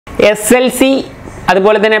SLC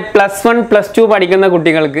അതുപോലെ തന്നെ +1 +2 പഠിക്കുന്ന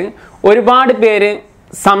കുട്ടികൾക്ക് ഒരുപാട് പേര്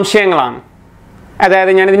സംശയങ്ങളാണ്.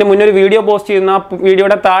 അതായത് ഞാൻ ഇതിന് മുന്നേ ഒരു വീഡിയോ പോസ്റ്റ് ചെയ്യുന്ന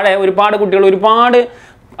വീഡിയോയുടെ താഴെ ഒരുപാട് കുട്ടികൾ ഒരുപാട്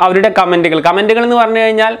അവരുടെ കമന്റുകൾ എന്ന് പറഞ്ഞു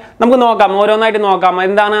കഴിഞ്ഞാൽ നമുക്ക് നോക്കാം, ഓരോന്നായിട്ട് നോക്കാം.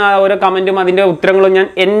 എന്താണ് ഓരോ കമന്റും അതിൻ്റെ ഉത്തരങ്ങളും ഞാൻ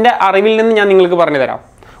എൻ്റെ അറിവിൽ നിന്ന് ഞാൻ നിങ്ങൾക്ക് പറഞ്ഞു തരാം.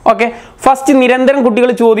 ഓക്കെ, ഫസ്റ്റ് നിരന്തരം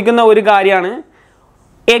കുട്ടികൾ ചോദിക്കുന്ന ഒരു കാര്യമാണ്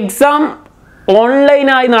എക്സാം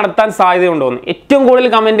ഓൺലൈനായി നടത്താൻ സാധ്യതയുണ്ടോ എന്ന്. ഏറ്റവും കൂടുതൽ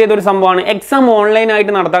കമൻറ്റ് ചെയ്തൊരു സംഭവമാണ് എക്സാം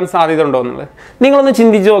ഓൺലൈനായിട്ട് നടത്താൻ സാധ്യതയുണ്ടോ എന്നുള്ളത്. നിങ്ങളൊന്ന്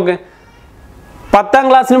ചിന്തിച്ച് നോക്ക്. 10ാം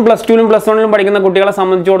ക്ലാസ്സിലും +2ലും +1ലും പഠിക്കുന്ന കുട്ടികളെ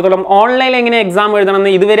സംബന്ധിച്ചിടത്തോളം ഓൺലൈനിൽ എങ്ങനെ എക്സാം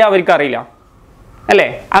എഴുതണമെന്ന് ഇതുവരെ അവർക്ക് അറിയില്ല അല്ലേ?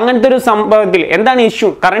 അങ്ങനത്തെ ഒരു സംഭവത്തിൽ എന്താണ് ഇഷ്യൂ?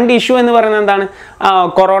 കറണ്ട് ഇഷ്യൂ എന്ന് പറയുന്നത് എന്താണ്?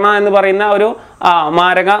 കൊറോണ എന്ന് പറയുന്ന ഒരു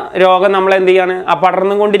മാരക രോഗം നമ്മൾ എന്ത് ചെയ്യാണ്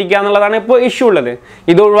പടർന്നും കൊണ്ടിരിക്കുക എന്നുള്ളതാണ് ഇപ്പോൾ ഇഷ്യൂ ഉള്ളത്.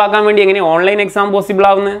 ഇത് ഒഴിവാക്കാൻ വേണ്ടി എങ്ങനെ ഓൺലൈൻ എക്സാം പോസിബിൾ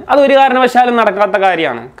ആവുന്നത്? അത് ഒരു കാരണവശാലും നടക്കാത്ത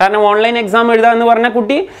കാര്യമാണ്. കാരണം ഓൺലൈൻ എക്സാം എഴുതുക എന്ന് പറഞ്ഞാൽ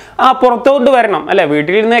കുട്ടി പുറത്തോട്ട് വരണം അല്ലേ?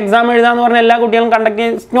 വീട്ടിലിരുന്ന് എക്സാം എഴുതുക എന്ന് പറഞ്ഞാൽ എല്ലാ കുട്ടികളും കണ്ടക്ട്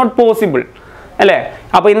ചെയ്യാൻ ഇറ്റ്സ് നോട്ട് പോസിബിൾ അല്ലേ?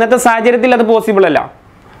 അപ്പോൾ ഇന്നത്തെ സാഹചര്യത്തിൽ അത് പോസിബിൾ അല്ല.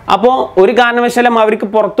 അപ്പോൾ ഒരു കാരണവശാലും അവർക്ക്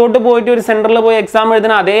പുറത്തോട്ട് പോയിട്ട് ഒരു സെൻറ്ററിൽ പോയി എക്സാം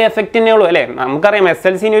എഴുതുന്ന അതേ എഫക്റ്റ് തന്നെ ഉള്ളൂ അല്ലേ? നമുക്കറിയാം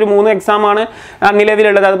SLCന് ഒരു 3 എക്സാമാണ്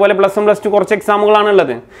നിലവിലുള്ളത്. അതുപോലെ +1 +2 കുറച്ച് എക്സാമുകളാണ്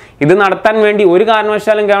ഉള്ളത്. ഇത് നടത്താൻ വേണ്ടി ഒരു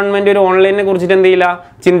കാരണവശാലും ഗവൺമെൻറ് ഒരു ഓൺലൈനെ കുറിച്ചിട്ട് എന്ത് ചെയ്യില്ല,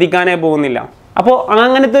 ചിന്തിക്കാനേ പോകുന്നില്ല. അപ്പോൾ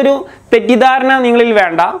അങ്ങനത്തെ ഒരു തെറ്റിദ്ധാരണ നിങ്ങളിൽ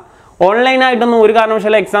വേണ്ട. ഓൺലൈനായിട്ടൊന്നും ഒരു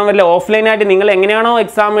കാരണവശാലും എക്സാം വരില്ല. ഓഫ്ലൈനായിട്ട് നിങ്ങൾ എങ്ങനെയാണോ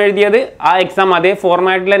എക്സാം എഴുതിയത് ആ എക്സാം അതേ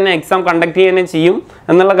ഫോർമാറ്റിൽ തന്നെ എക്സാം കണ്ടക്ട് ചെയ്യുകയും ചെയ്യും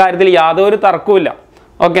എന്നുള്ള കാര്യത്തിൽ യാതൊരു തർക്കവുമില്ല.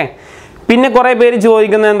 ഓക്കെ, പിന്നെ കുറേ പേര്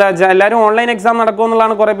ചോദിക്കുന്നത് എന്താ വെച്ചാൽ എല്ലാവരും ഓൺലൈൻ എക്സാം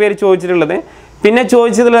നടക്കുമെന്നുള്ളതാണ് കുറേ പേര് ചോദിച്ചിട്ടുള്ളത്. പിന്നെ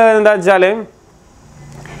ചോദിച്ചതിൽ എന്താ വെച്ചാൽ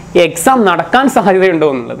എക്സാം നടക്കാൻ സാധ്യതയുണ്ടോ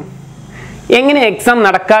എന്നുള്ളത്. എങ്ങനെ എക്സാം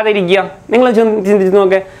നടക്കാതിരിക്കുക? നിങ്ങൾ ചിന്തിച്ച്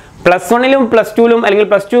നോക്കേ. +1ലും +2ലും അല്ലെങ്കിൽ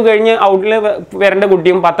 +2 കഴിഞ്ഞ് ഔട്ടിൽ വരേണ്ട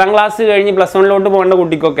കുട്ടിയും 10ാം ക്ലാസ് കഴിഞ്ഞ് +1ലോട്ട് പോകേണ്ട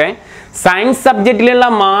കുട്ടിക്കൊക്കെ സയൻസ് സബ്ജക്റ്റിലുള്ള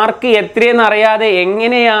മാർക്ക് എത്രയെന്ന് അറിയാതെ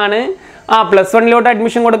എങ്ങനെയാണ് +1ലോട്ട്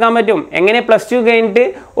അഡ്മിഷൻ കൊടുക്കാൻ പറ്റും? എങ്ങനെ +2 കഴിഞ്ഞിട്ട്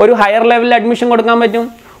ഒരു ഹയർ ലെവലിൽ അഡ്മിഷൻ കൊടുക്കാൻ പറ്റും?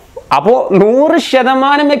 അപ്പോൾ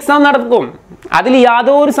 100% എക്സാം നടക്കും, അതിൽ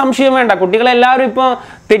യാതൊരു സംശയം വേണ്ട. കുട്ടികളെല്ലാവരും ഇപ്പോൾ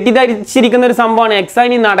തെറ്റിദ്ധരിച്ചിരിക്കുന്ന ഒരു സംഭവമാണ് എക്സാം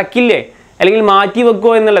ഇനി നടക്കില്ലേ അല്ലെങ്കിൽ മാറ്റി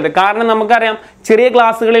വെക്കുമോ എന്നുള്ളത്. കാരണം നമുക്കറിയാം ചെറിയ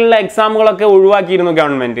ക്ലാസ്സുകളിലുള്ള എക്സാമുകളൊക്കെ ഒഴിവാക്കിയിരുന്നു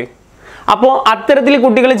ഗവൺമെൻറ്. അപ്പോൾ അത്തരത്തിൽ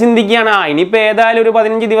കുട്ടികൾ ചിന്തിക്കുകയാണ് ഇനിയിപ്പോൾ ഏതായാലും ഒരു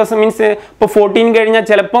 15 ദിവസം മീൻസ് ഇപ്പോൾ 14 കഴിഞ്ഞാൽ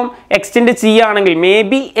ചിലപ്പം എക്സ്റ്റെൻഡ് ചെയ്യുകയാണെങ്കിൽ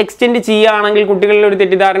ചെയ്യുകയാണെങ്കിൽ കുട്ടികളിൽ ഒരു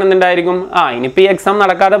തെറ്റിദ്ധാരണ ഉണ്ടായിരിക്കും ഇനിയിപ്പോൾ ഈ എക്സാം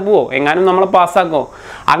നടക്കാതെ പോവോ, എങ്ങാനും നമ്മളെ പാസ്സാക്കോ.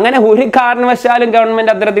 അങ്ങനെ ഒരു കാരണവശാലും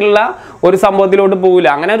ഗവൺമെൻറ് അത്തരത്തിലുള്ള ഒരു സംഭവത്തിലോട്ട് പോകില്ല.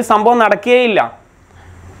 അങ്ങനെ ഒരു സംഭവം നടക്കുകയില്ല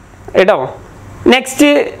കേട്ടോ. നെക്സ്റ്റ്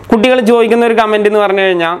കുട്ടികൾ ചോദിക്കുന്ന ഒരു കമൻറ്റ് എന്ന് പറഞ്ഞു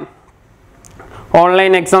കഴിഞ്ഞാൽ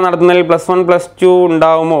ഓൺലൈൻ എക്സാം നടത്തുന്നതിൽ +1 +2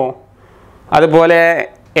 ഉണ്ടാവുമോ, അതുപോലെ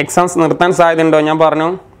എക്സാംസ് നിർത്താൻ സാധ്യതയുണ്ടോ? ഞാൻ പറഞ്ഞു.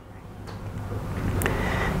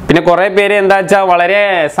 പിന്നെ കുറേ പേര് എന്താ വെച്ചാൽ വളരെ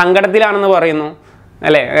സങ്കടത്തിലാണെന്ന് പറയുന്നു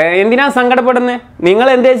അല്ലേ? എന്തിനാ സങ്കടപ്പെടുന്നത്? നിങ്ങൾ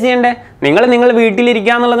എന്താ ചെയ്യണ്ടേ? നിങ്ങൾ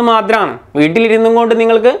വീട്ടിലിരിക്കുക എന്നുള്ളത് മാത്രമാണ്. വീട്ടിലിരുന്നും കൊണ്ട്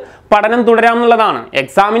നിങ്ങൾക്ക് പഠനം തുടരാമെന്നുള്ളതാണ്.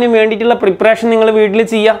 എക്സാമിന് വേണ്ടിയിട്ടുള്ള പ്രിപ്പറേഷൻ നിങ്ങൾ വീട്ടിൽ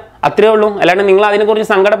ചെയ്യുക, അത്രേ ഉള്ളൂ. അല്ലാണ്ട് നിങ്ങൾ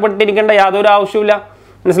അതിനെക്കുറിച്ച് സങ്കടപ്പെട്ടിരിക്കേണ്ട യാതൊരു ആവശ്യമില്ല.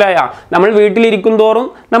 മനസ്സിലായോ? നമ്മൾ വീട്ടിലിരിക്കും തോറും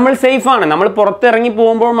നമ്മൾ സേഫാണ്. നമ്മൾ പുറത്തിറങ്ങി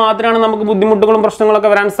പോകുമ്പോൾ മാത്രമാണ് നമുക്ക് ബുദ്ധിമുട്ടുകളും പ്രശ്നങ്ങളൊക്കെ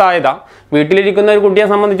വരാൻ സാധ്യത. വീട്ടിലിരിക്കുന്ന ഒരു കുട്ടിയെ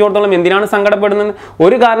സംബന്ധിച്ചിടത്തോളം എന്തിനാണ് സങ്കടപ്പെടുന്നത്?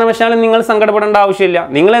 ഒരു കാരണവശാലും നിങ്ങൾ സങ്കടപ്പെടേണ്ട ആവശ്യമില്ല.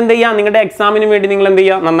 നിങ്ങൾ എന്ത് ചെയ്യുക, നിങ്ങളുടെ എക്സാമിന് വേണ്ടി നിങ്ങൾ എന്ത്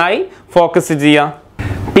ചെയ്യുക, നന്നായി ഫോക്കസ് ചെയ്യുക.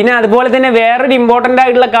 പിന്നെ അതുപോലെ തന്നെ വേറൊരു ഇമ്പോർട്ടൻ്റ്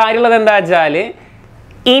ആയിട്ടുള്ള കാര്യമുള്ളത് എന്താ വെച്ചാൽ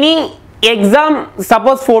ഇനി എക്സാം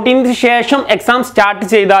സപ്പോസ് 14th ശേഷം എക്സാം സ്റ്റാർട്ട്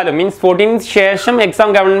ചെയ്താലും മീൻസ് 14th ശേഷം എക്സാം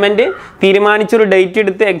ഗവൺമെൻറ് തീരുമാനിച്ചൊരു ഡേറ്റ്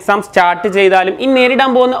എടുത്ത് എക്സാം സ്റ്റാർട്ട് ചെയ്താലും ഇനി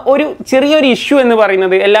നേരിടാൻ പോകുന്ന ഒരു ചെറിയൊരു ഇഷ്യൂ എന്ന്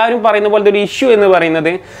പറയുന്നത്, എല്ലാവരും പറയുന്ന പോലത്തെ ഒരു ഇഷ്യൂ എന്ന്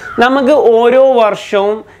പറയുന്നത്, നമുക്ക് ഓരോ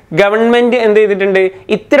വർഷവും ഗവൺമെൻറ് എന്ത് ചെയ്തിട്ടുണ്ട്,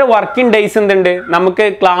 ഇത്ര വർക്കിംഗ് ഡേയ്സ് എന്തുണ്ട്, നമുക്ക്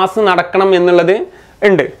ക്ലാസ് നടക്കണം എന്നുള്ളത്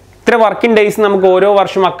ഉണ്ട്. ഇത്ര വർക്കിംഗ് ഡേയ്സ് നമുക്ക് ഓരോ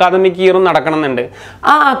വർഷം അക്കാദമിക് ഇയറും നടക്കണമെന്നുണ്ട്.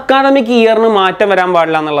 ആ അക്കാദമിക് ഇയറിന് മാറ്റം വരാൻ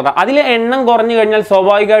പാടില്ല എന്നുള്ളതാണ്. അതിലെ എണ്ണം കുറഞ്ഞു കഴിഞ്ഞാൽ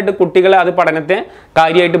സ്വാഭാവികമായിട്ട് കുട്ടികളെ അത് പഠനത്തെ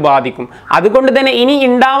കാര്യമായിട്ട് ബാധിക്കും. അതുകൊണ്ട് തന്നെ ഇനി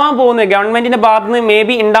ഉണ്ടാവാൻ പോകുന്ന ഗവൺമെൻറ്റിൻ്റെ ഭാഗത്ത്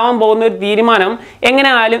നിന്ന് ഉണ്ടാവാൻ പോകുന്ന ഒരു തീരുമാനം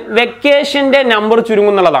എങ്ങനെയായാലും വെക്കേഷൻ്റെ നമ്പർ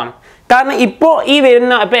ചുരുങ്ങുന്നുള്ളതാണ്. കാരണം ഇപ്പോൾ ഈ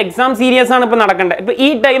വരുന്ന എക്സാം സീരീസ് ആണ് ഇപ്പോൾ നടക്കേണ്ടത്. ഇപ്പോൾ ഈ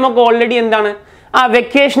ടൈമൊക്കെ ഓൾറെഡി എന്താണ്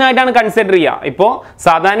വെക്കേഷനായിട്ടാണ് കൺസിഡർ ചെയ്യുക. ഇപ്പോൾ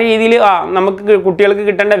സാധാരണ രീതിയിൽ നമുക്ക് കുട്ടികൾക്ക്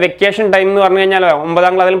കിട്ടേണ്ട വെക്കേഷൻ ടൈം എന്ന് പറഞ്ഞു കഴിഞ്ഞാൽ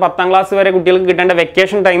 9ാം ക്ലാസ്സിലും 10ാം ക്ലാസ് വരെ കുട്ടികൾക്ക് കിട്ടേണ്ട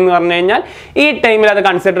വെക്കേഷൻ ടൈം എന്ന് പറഞ്ഞു കഴിഞ്ഞാൽ ഈ ടൈമിൽ അത്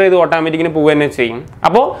കൺസിഡർ ചെയ്ത് ഓട്ടോമാറ്റിക്കിന് പോവുക തന്നെ ചെയ്യും.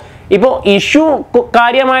 ഇപ്പോൾ ഇഷ്യൂ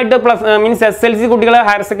കാര്യമായിട്ട് മീൻസ് SLC കുട്ടികളെ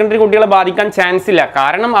ഹയർ സെക്കൻഡറി കുട്ടികളെ ബാധിക്കാൻ ചാൻസ് ഇല്ല.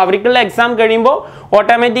 കാരണം അവർക്കുള്ള എക്സാം കഴിയുമ്പോൾ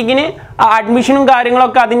ഓട്ടോമാറ്റിക്കിന് അഡ്മിഷനും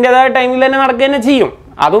കാര്യങ്ങളൊക്കെ അതിൻ്റെതായ ടൈമിൽ തന്നെ നടക്കുക തന്നെ ചെയ്യും.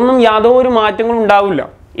 അതൊന്നും യാതൊരു മാറ്റങ്ങളും ഉണ്ടാവില്ല.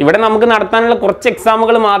 ഇവിടെ നമുക്ക് നടത്താനുള്ള കുറച്ച്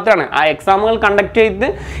എക്സാമുകൾ മാത്രമാണ്. ആ എക്സാമുകൾ കണ്ടക്ട് ചെയ്ത്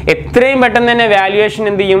എത്രയും പെട്ടെന്ന് തന്നെ വാല്യുവേഷൻ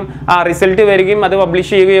എന്ത് ചെയ്യും, റിസൾട്ട് വരികയും അത്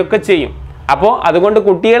പബ്ലിഷ് ചെയ്യുകയും ഒക്കെ ചെയ്യും. അപ്പോൾ അതുകൊണ്ട്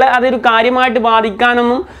കുട്ടികളെ അതൊരു കാര്യമായിട്ട്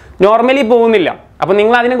ബാധിക്കാനൊന്നും നോർമലി പോകുന്നില്ല. അപ്പോൾ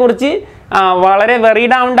നിങ്ങൾ അതിനെക്കുറിച്ച് വളരെ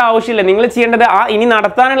വെറീഡ് ആവേണ്ട ആവശ്യമില്ല. നിങ്ങൾ ചെയ്യേണ്ടത് ഇനി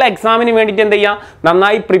നടത്താനുള്ള എക്സാമിന് വേണ്ടിയിട്ട് എന്ത് ചെയ്യുക,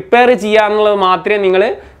 നന്നായി പ്രിപ്പയർ ചെയ്യുക എന്നുള്ളത് മാത്രമേ നിങ്ങൾ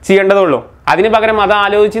ചെയ്യേണ്ടതുള്ളൂ. അതിന് പകരം അത്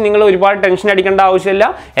ആലോചിച്ച് നിങ്ങൾ ഒരുപാട് ടെൻഷൻ അടിക്കേണ്ട ആവശ്യമില്ല.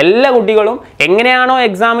 എല്ലാ കുട്ടികളും എങ്ങനെയാണോ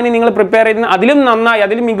എക്സാമിന് നിങ്ങൾ പ്രിപ്പയർ ചെയ്യുന്നത് അതിലും നന്നായി,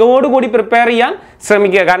 അതിലും മികവോടുകൂടി പ്രിപ്പയർ ചെയ്യാൻ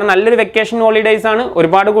ശ്രമിക്കുക. കാരണം നല്ലൊരു വെക്കേഷൻ ഹോളിഡേയ്സ് ആണ്.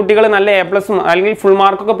 ഒരുപാട് കുട്ടികൾ നല്ല A+ അല്ലെങ്കിൽ ഫുൾ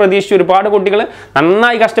മാർക്കൊക്കെ പ്രതീക്ഷിച്ച് ഒരുപാട് കുട്ടികൾ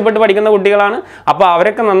നന്നായി കഷ്ടപ്പെട്ട് പഠിക്കുന്ന കുട്ടികളാണ്. അപ്പോൾ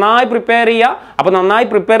അവരൊക്കെ നന്നായി പ്രിപ്പയർ ചെയ്യുക. അപ്പോൾ നന്നായി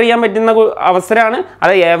പ്രിപ്പയർ ചെയ്യാൻ പറ്റുന്ന അവസരമാണ്.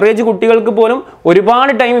 അത് ഏവറേജ് കുട്ടികൾക്ക് പോലും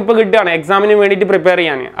ഒരുപാട് ടൈം ഇപ്പോൾ കിട്ടുകയാണ് എക്സാമിന് വേണ്ടിയിട്ട് പ്രിപ്പയർ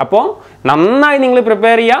ചെയ്യാൻ. അപ്പോൾ നന്നായി നിങ്ങൾ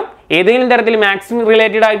പ്രിപ്പയർ ചെയ്യുക. ഏതെങ്കിലും തരത്തിൽ മാത്സ്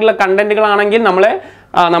റിലേറ്റഡ് ആയിട്ടുള്ള കണ്ടന്റുകളാണെങ്കിൽ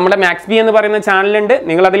നമ്മുടെ മാത്സ് ബി എന്ന് പറയുന്ന ചാനലുണ്ട്,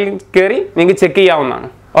 നിങ്ങൾ അതിൽ കയറി നിങ്ങൾക്ക് ചെക്ക് ചെയ്യാവുന്നതാണ്.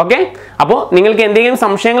 ഓക്കെ, അപ്പോൾ നിങ്ങൾക്ക് എന്തെങ്കിലും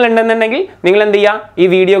സംശയങ്ങൾ ഉണ്ടെന്നുണ്ടെങ്കിൽ നിങ്ങൾ എന്ത് ചെയ്യുക, ഈ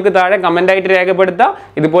വീഡിയോക്ക് താഴെ കമൻ്റ് ആയിട്ട് രേഖപ്പെടുത്തുക.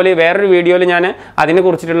 ഇതുപോലെ വേറൊരു വീഡിയോയിൽ ഞാൻ അതിനെ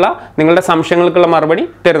കുറിച്ചിട്ടുള്ള നിങ്ങളുടെ സംശയങ്ങൾക്കുള്ള മറുപടി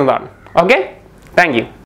തരുന്നതാണ്. Okay, thank you.